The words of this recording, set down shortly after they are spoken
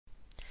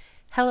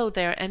Hello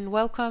there, and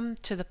welcome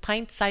to the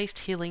Pint Sized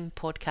Healing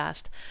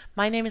Podcast.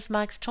 My name is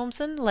Max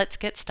Thompson. Let's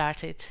get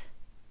started.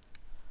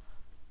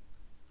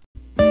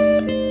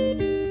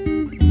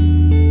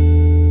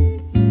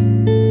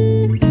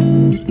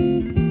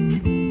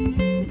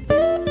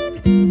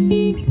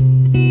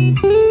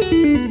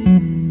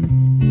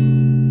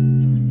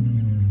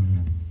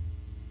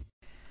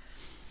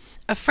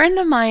 A friend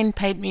of mine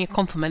paid me a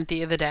compliment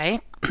the other day,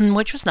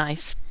 which was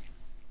nice,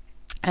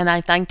 and I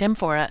thanked him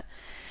for it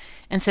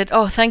and said,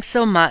 "Oh, thanks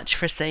so much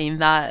for saying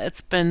that.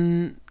 It's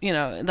been,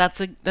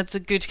 that's a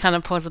good kind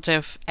of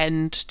positive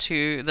end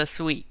to this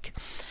week."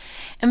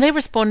 And they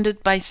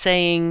responded by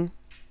saying,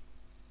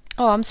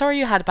 "Oh, I'm sorry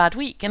you had a bad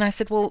week." And I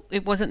said, "Well,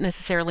 it wasn't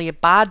necessarily a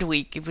bad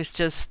week. It was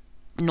just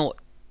not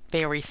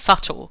very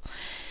subtle."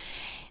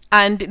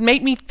 And it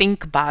made me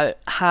think about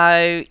how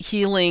our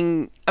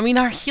healing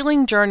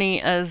journey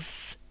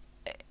is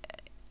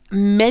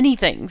many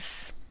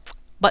things,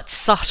 but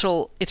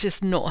subtle it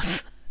is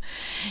not.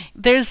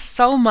 There's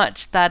so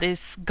much that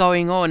is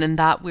going on and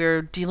that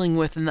we're dealing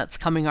with and that's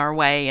coming our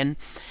way. And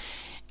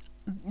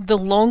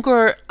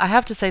I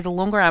have to say, the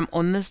longer I'm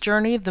on this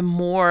journey, the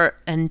more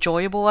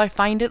enjoyable I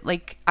find it.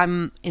 Like,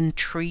 I'm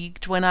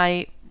intrigued when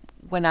I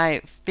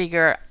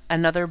figure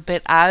another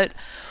bit out.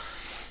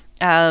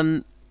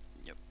 Um,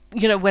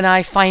 when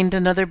I find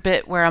another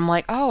bit where I'm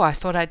like, oh, I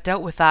thought I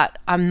dealt with that.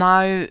 I'm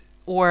now,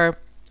 or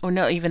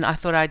not even I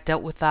thought I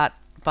dealt with that,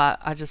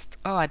 but I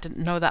didn't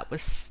know that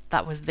was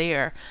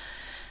there.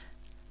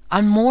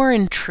 I'm more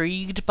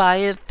intrigued by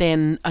it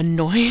than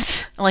annoyed.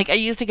 Like, I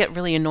used to get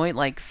really annoyed,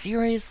 like,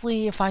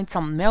 seriously, I find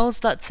something else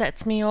that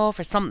sets me off,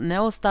 or something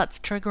else that's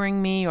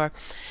triggering me, or,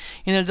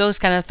 those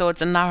kind of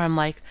thoughts. And now I'm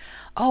like,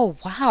 oh,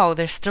 wow,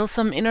 there's still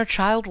some inner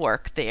child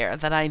work there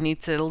that I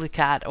need to look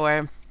at.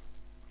 Or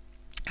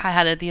I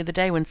had it the other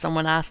day when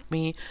someone asked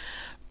me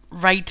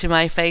right to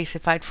my face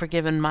if I'd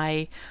forgiven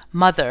my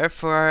mother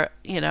for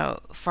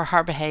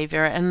her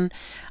behavior. And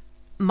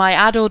my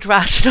adult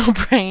rational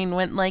brain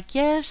went like,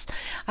 yes,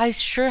 I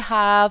sure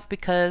have,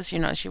 because she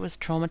was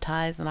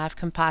traumatized, and I have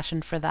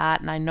compassion for that,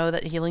 and I know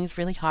that healing is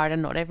really hard,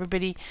 and not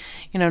everybody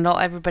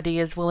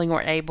is willing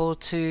or able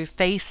to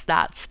face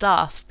that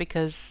stuff,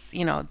 because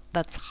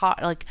that's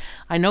hard. Like,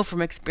 I know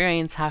from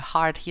experience how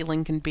hard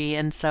healing can be,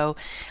 and so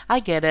I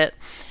get it.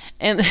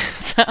 And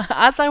so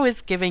as I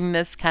was giving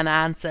this kind of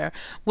answer,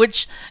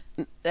 which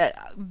uh,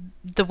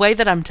 the way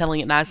that I'm telling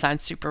it now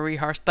sounds super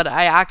rehearsed, but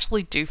I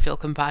actually do feel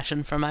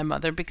compassion for my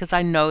mother, because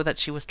I know that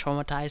she was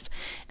traumatized,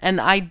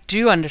 and I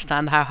do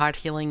understand how hard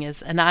healing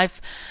is, and I've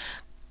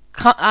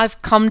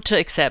come to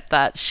accept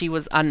that she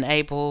was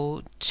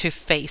unable to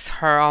face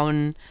her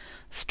own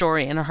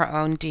story and her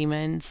own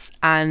demons,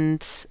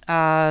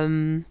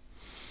 um,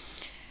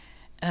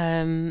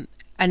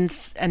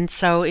 and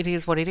so it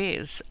is what it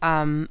is.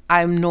 I'm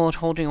not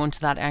holding on to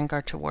that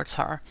anger towards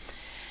her.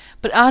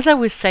 But as I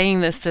was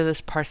saying this to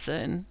this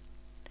person,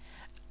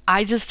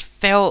 I just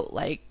felt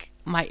like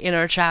my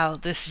inner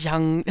child, this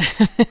young,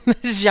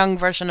 this young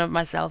version of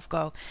myself,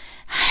 go,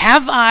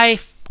 "Have I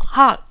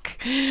fuck?"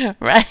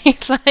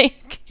 Right?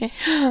 Like,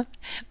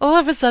 all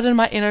of a sudden,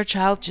 my inner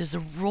child just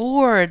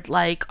roared,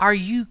 like, "Are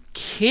you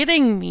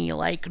kidding me?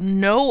 Like,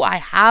 no, I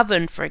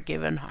haven't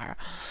forgiven her."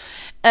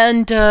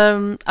 And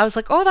I was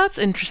like, "Oh, that's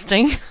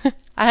interesting."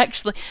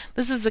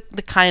 This is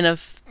the kind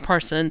of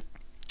person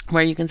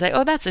where you can say,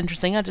 "Oh, that's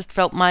interesting. I just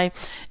felt my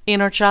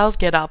inner child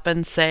get up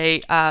and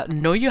say,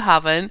 no, you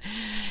haven't."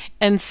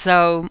 And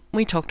so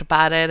we talked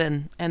about it,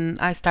 and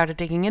I started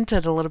digging into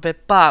it a little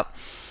bit. But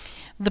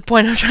the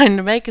point I'm trying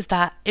to make is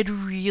that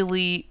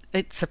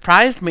it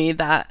surprised me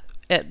that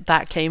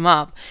that came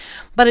up.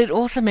 But it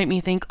also made me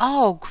think,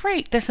 oh,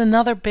 great, there's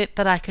another bit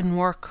that I can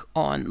work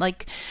on.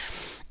 Like,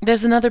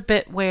 there's another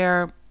bit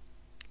where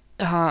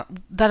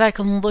that I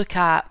can look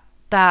at,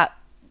 that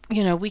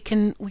we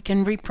can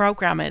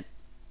reprogram it.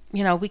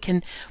 We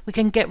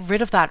can get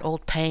rid of that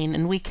old pain,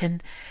 and we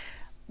can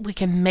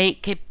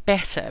make it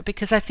better,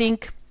 because I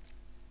think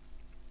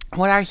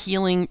what our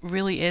healing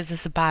really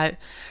is about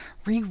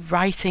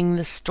rewriting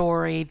the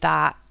story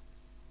that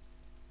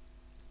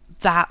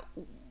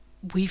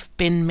we've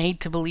been made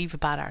to believe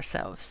about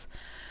ourselves.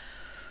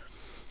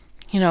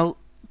 You know,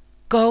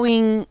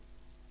 going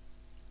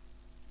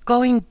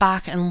going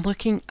back and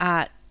looking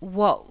at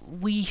what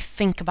we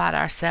think about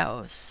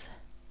ourselves,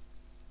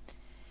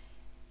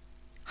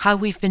 how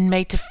we've been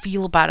made to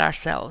feel about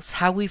ourselves,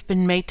 how we've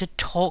been made to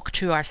talk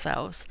to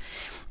ourselves.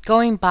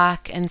 Going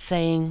back and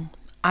saying,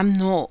 I'm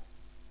not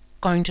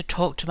going to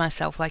talk to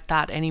myself like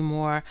that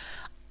anymore.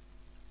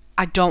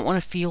 I don't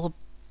want to feel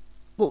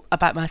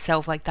about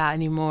myself like that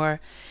anymore.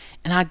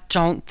 And I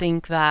don't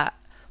think that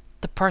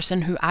the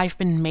person who I've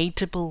been made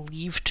to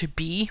believe to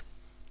be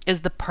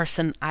is the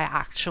person I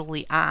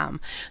actually am.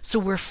 So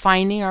we're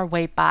finding our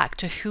way back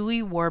to who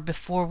we were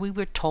before we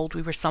were told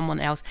we were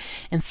someone else.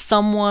 And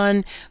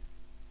someone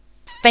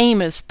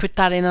famous put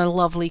that in a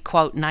lovely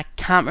quote, and I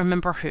can't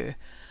remember who.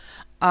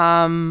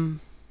 And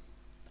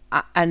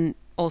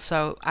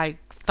also I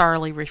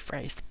thoroughly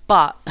rephrased,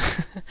 but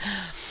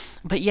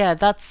but yeah,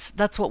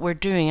 that's what we're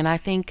doing. And I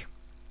think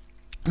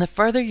the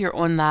further you're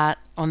on that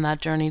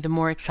journey, the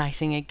more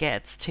exciting it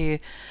gets to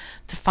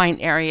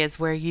find areas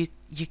where you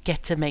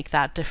get to make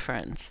that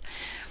difference.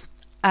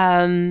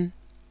 Um,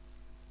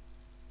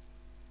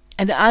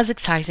 and as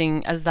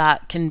exciting as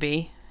that can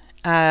be,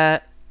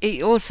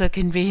 it also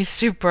can be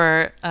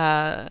super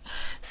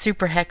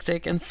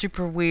hectic and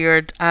super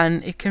weird,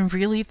 and it can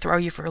really throw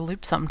you for a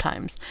loop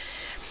sometimes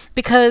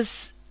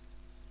because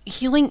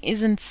healing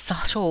isn't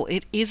subtle.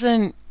 It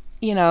isn't,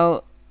 you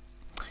know,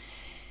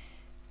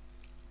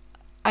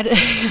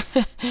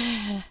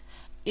 it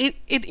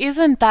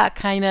isn't that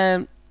kind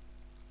of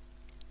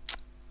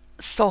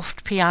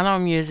soft piano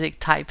music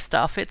type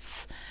stuff.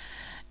 It's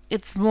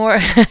more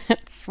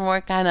it's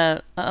more kind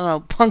of, I don't know,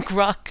 punk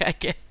rock, I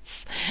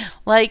guess.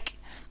 Like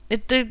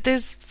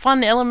there's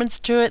fun elements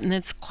to it, and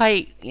it's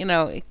quite, you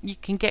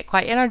can get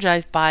quite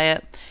energized by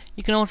it.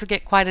 You can also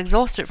get quite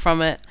exhausted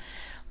from it,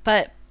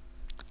 but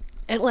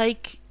it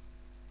like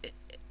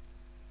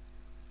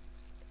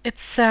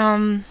it's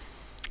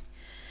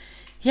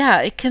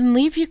yeah, it can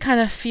leave you kind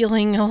of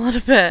feeling a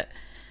little bit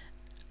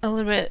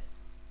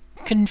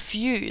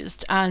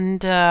confused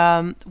and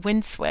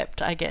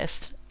windswept, I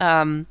guess.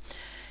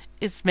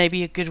 Is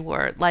maybe a good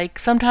word. Like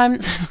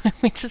sometimes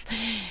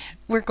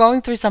we're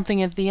going through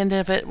something, at the end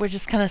of it we're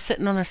just kind of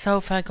sitting on our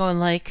sofa going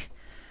like,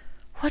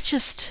 what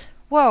just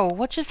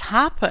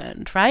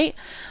happened, right?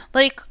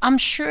 Like I'm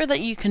sure that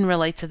you can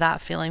relate to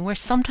that feeling where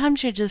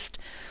sometimes you just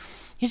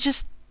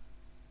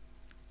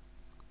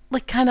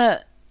like kind of,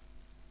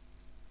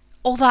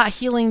 all that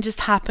healing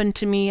just happened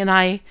to me, and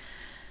I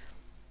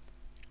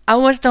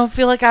almost don't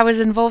feel like I was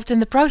involved in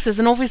the process.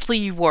 And obviously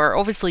you were.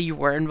 Obviously you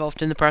were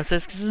involved in the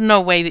process, because there's no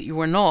way that you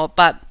were not.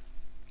 But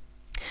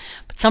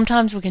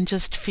sometimes we can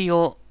just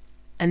feel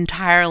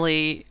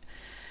entirely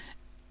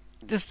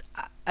just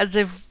as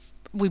if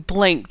we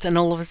blinked and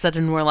all of a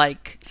sudden we're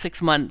like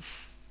 6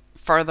 months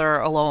further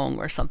along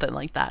or something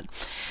like that.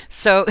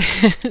 So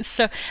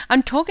so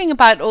I'm talking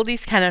about all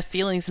these kind of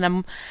feelings,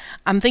 and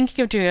I'm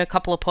thinking of doing a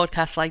couple of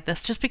podcasts like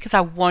this just because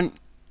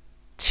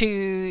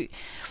to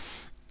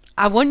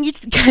I want you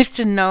guys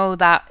to know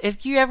that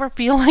if you ever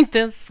feel like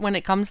this when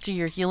it comes to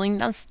your healing,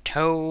 that's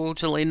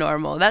totally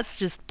normal. That's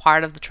just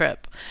part of the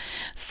trip.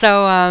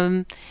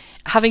 So,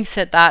 having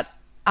said that,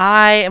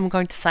 I am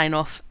going to sign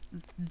off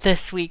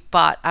this week,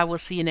 but I will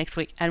see you next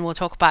week, and we'll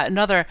talk about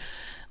another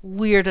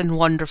weird and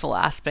wonderful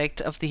aspect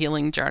of the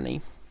healing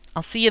journey.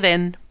 I'll see you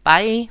then.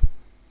 Bye.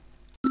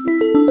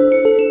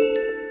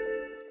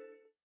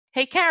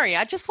 Hey, Carrie,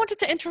 I just wanted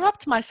to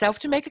interrupt myself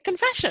to make a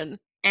confession.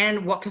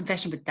 And what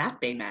confession would that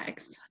be,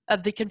 Max?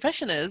 The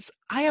confession is,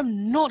 I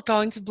am not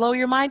going to blow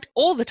your mind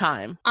all the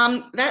time.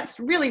 That's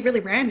really, really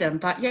random,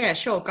 but yeah,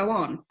 sure, go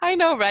on. I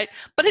know, right?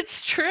 But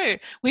it's true.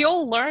 We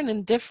all learn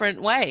in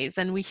different ways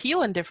and we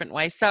heal in different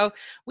ways. So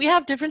we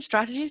have different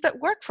strategies that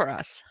work for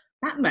us.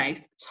 That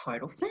makes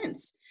total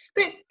sense.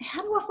 But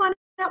how do I find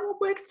out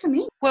what works for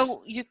me?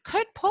 Well, you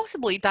could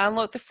possibly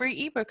download the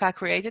free ebook I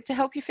created to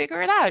help you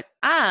figure it out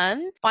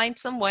and find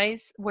some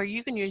ways where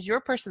you can use your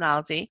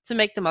personality to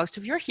make the most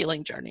of your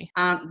healing journey.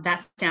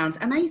 That sounds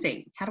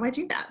amazing. How do I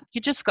do that?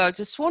 You just go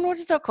to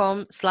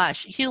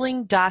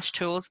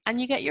swanwaters.com/healing-tools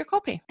and you get your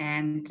copy.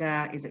 And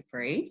is it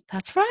free?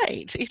 That's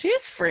right. It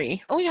is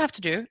free. All you have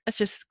to do is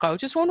just go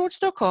to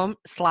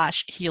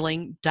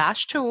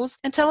swanwaters.com/healing-tools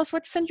and tell us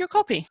where to send your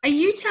copy. Are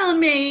you telling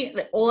me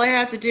that all I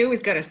have to do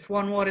is go to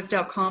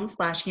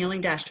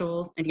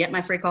swanwaters.com/healing-tools and get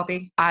my free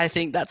copy? I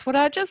think that's what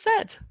I just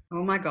said.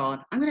 Oh my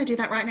God. I'm going to do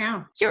that right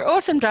now. You're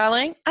awesome,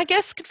 darling. I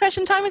guess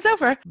confession time is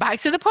over. Back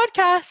to the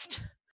podcast.